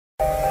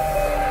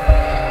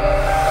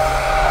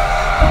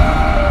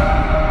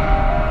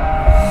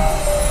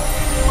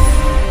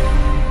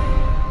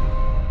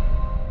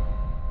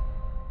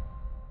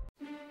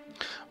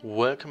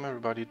Welcome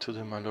everybody to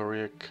the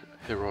Maloriak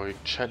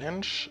Heroic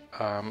Challenge.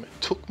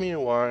 It took me a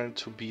while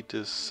to beat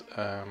this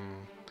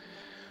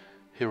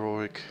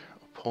heroic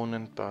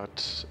opponent,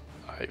 but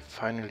I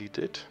finally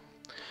did.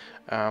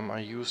 I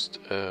used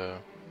a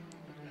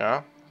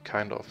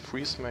kind of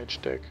freeze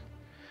mage deck,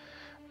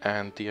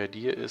 and the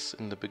idea is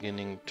in the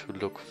beginning to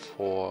look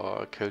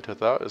for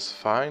kel'thuzad is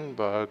fine,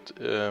 but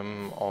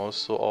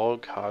also all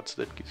cards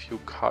that give you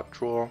card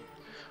draw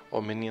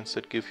or minions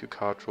that give you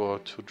card draw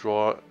to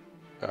draw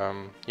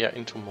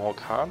into more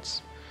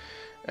cards,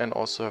 and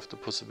also have the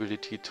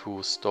possibility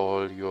to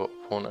stall your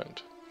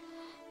opponent.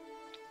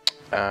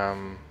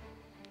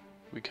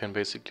 We can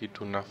basically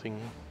do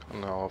nothing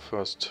on our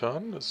first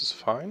turn. This is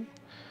fine,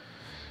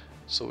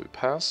 so we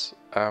pass.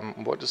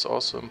 What is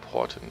also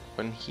important,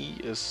 when he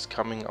is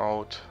coming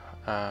out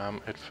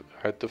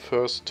at the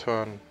first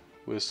turn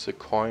with the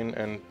coin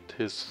and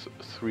his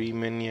 3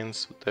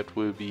 minions that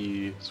will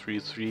be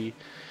 3/3,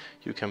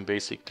 you can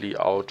basically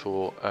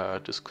auto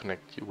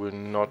disconnect. You will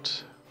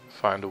not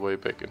find a way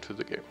back into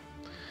the game.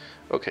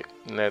 Okay,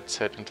 let's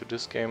head into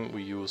this game.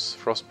 We use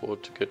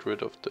Frostbolt to get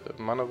rid of the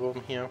mana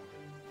worm here.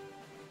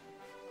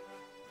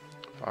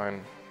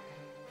 Fine.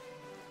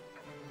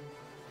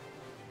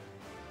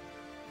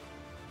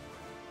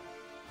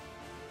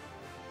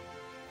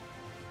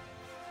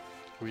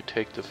 We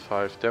take the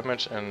 5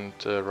 damage and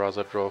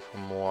rather draw for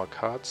more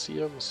cards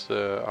here with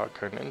the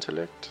Arcane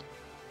Intellect.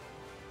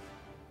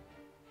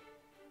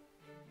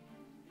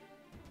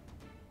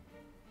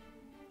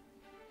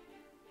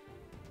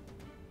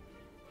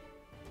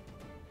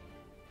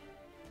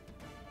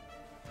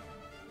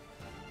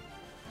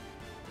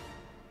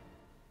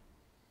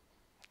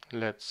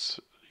 Let's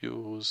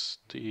use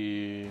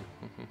the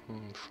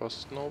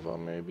Frost Nova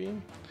maybe,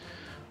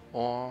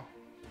 or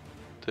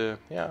the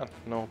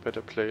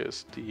better play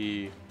is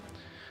the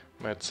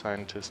Mad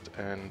Scientist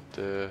and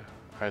the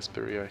Ice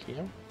Barrier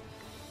here.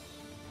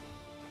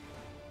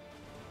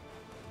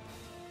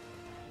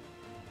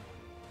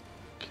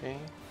 Okay,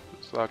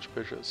 this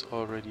Archbishop is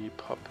already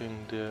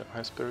popping the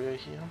Ice Barrier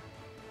here.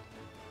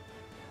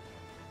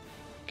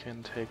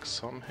 Can take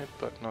some hit,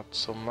 but not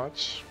so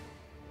much.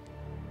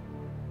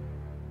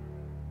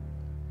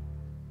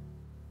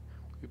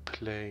 We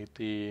play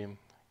the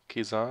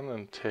Kizan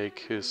and take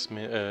his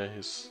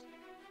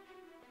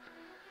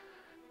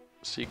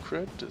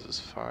secret. This is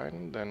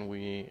fine. Then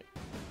we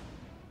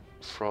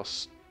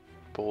frost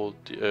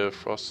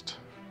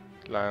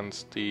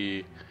lands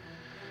the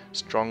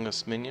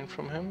strongest minion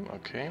from him.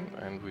 Okay,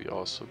 and we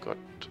also got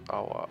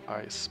our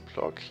ice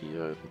block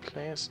here in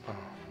place. Oh.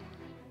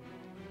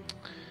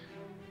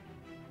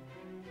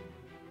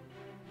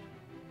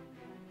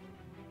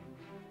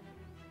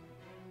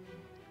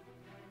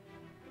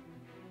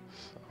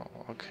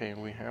 Okay,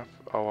 we have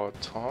our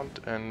taunt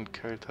and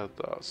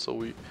kel'thuzad, so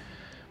we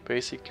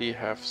basically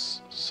have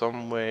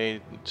some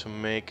way to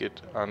make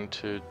it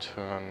until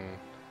turn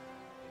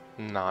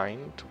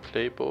 9 to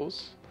play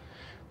both.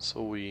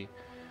 So we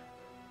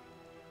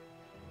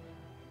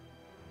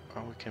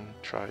can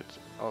try it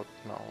out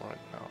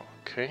right now.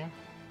 Okay,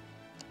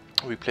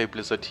 we play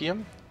Blizzard here.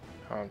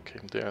 Okay,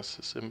 there's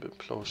this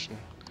implosion.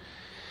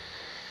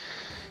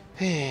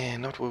 Hey,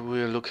 not what we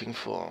were looking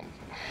for.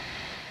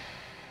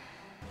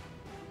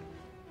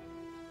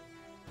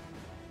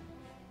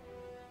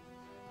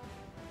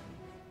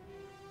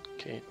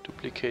 Okay,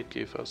 duplicate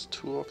gave us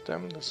 2 of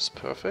them, this is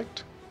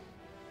perfect.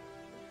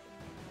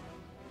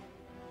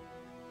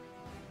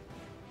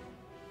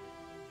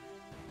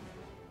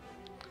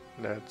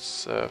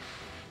 Let's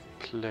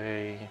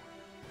play...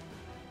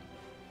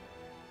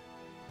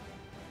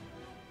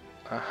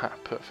 Aha,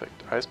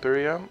 perfect. Ice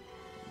Barrier,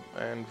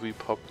 and we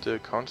pop the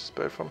counter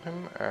spell from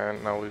him,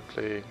 and now we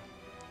play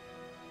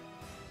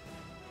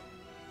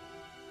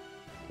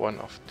one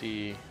of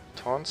the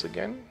taunts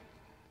again.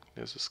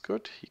 This is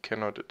good, he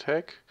cannot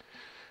attack.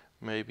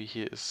 Maybe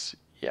he is,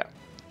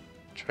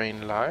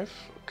 drain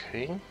life,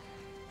 okay.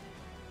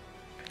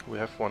 We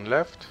have 1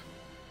 left.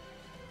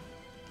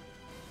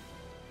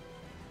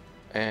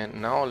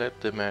 And now let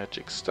the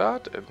magic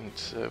start, and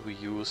we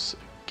use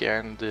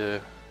again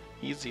the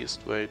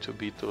easiest way to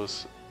beat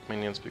those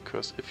minions,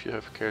 because if you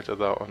have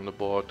kel'thuzad on the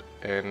board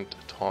and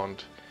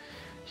taunt,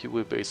 he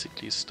will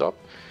basically stop.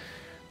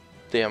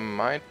 There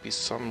might be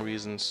some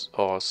reasons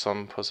or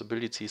some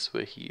possibilities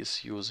where he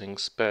is using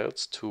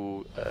spells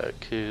to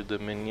kill the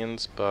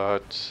minions,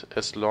 but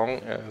as long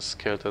as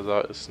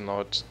kel'thuzad is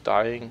not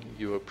dying,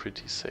 you are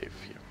pretty safe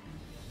here.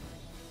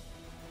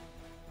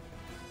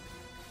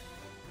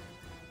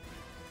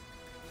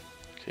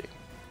 Okay,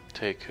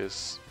 take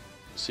his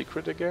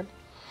secret again.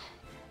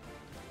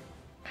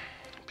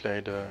 Play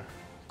the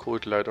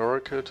Cold Light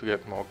Oracle to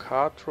get more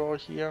card draw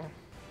here.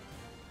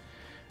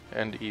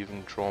 And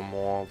even draw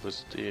more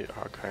with the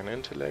Arcane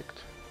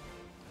Intellect.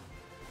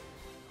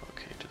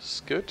 Okay, this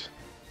is good.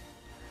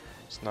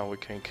 So now we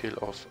can kill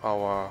off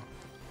our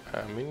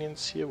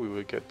minions here, we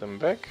will get them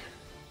back.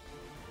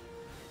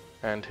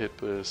 And hit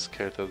with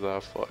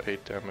kel'thuzad for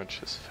 8 damage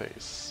his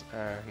face.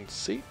 And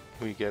see,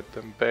 we get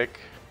them back.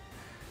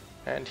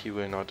 And he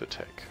will not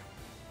attack.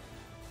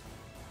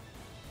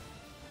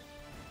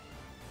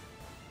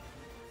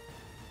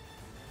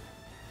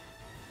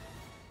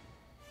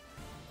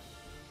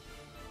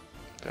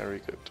 Very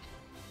good.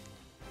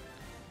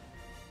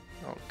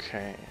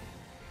 Okay.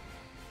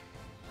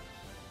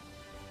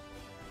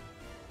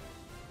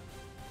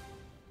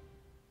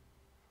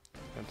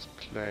 Let's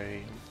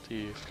play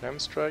the Flame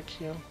Strike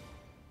here.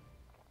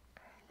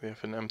 We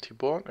have an empty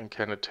board and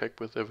can attack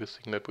with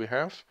everything that we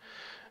have.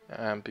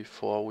 And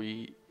before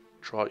we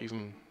draw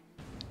even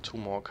 2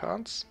 more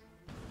cards.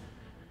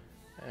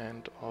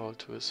 And all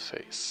to his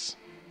face.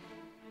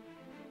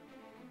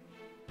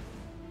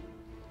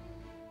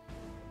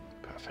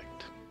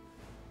 Perfect.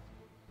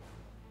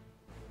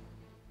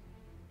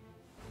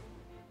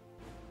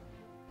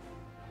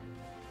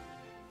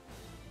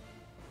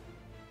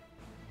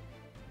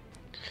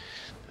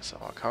 This is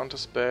our counter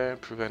spell,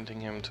 preventing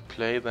him to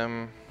play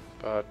them,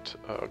 but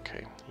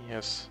okay, he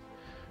has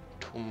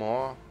 2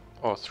 more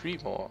or 3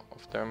 more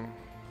of them.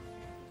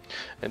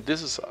 And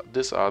these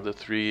are the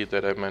 3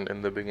 that I meant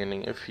in the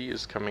beginning. If he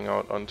is coming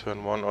out on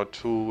turn 1 or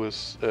 2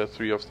 with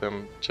 3 of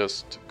them,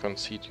 just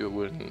concede, you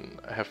will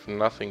have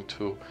nothing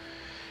to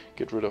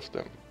get rid of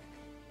them.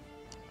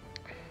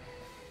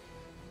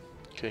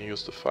 You can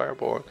use the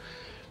fireball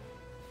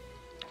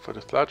for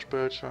the Sludge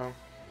Belcher.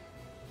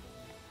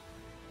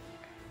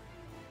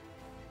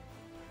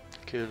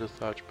 Kill the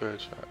Sludge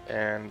Belcher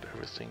and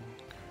everything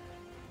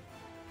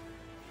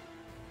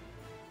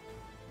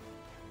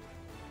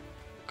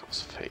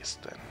goes face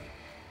then.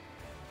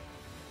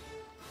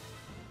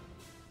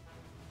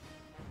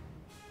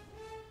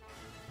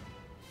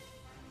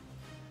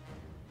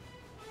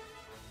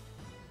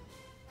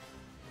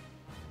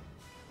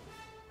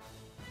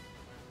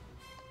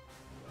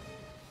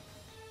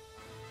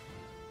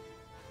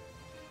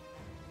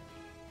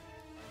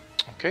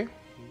 Okay,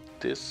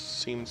 this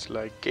seems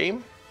like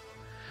game.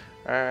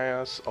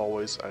 As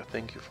always, I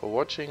thank you for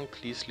watching.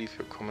 Please leave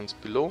your comments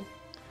below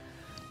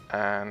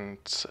and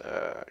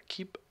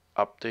keep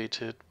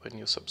updated when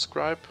you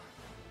subscribe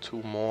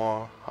to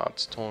more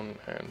Hearthstone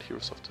and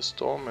Heroes of the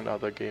Storm and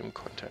other game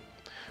content.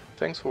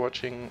 Thanks for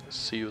watching.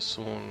 See you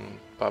soon.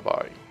 Bye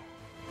bye.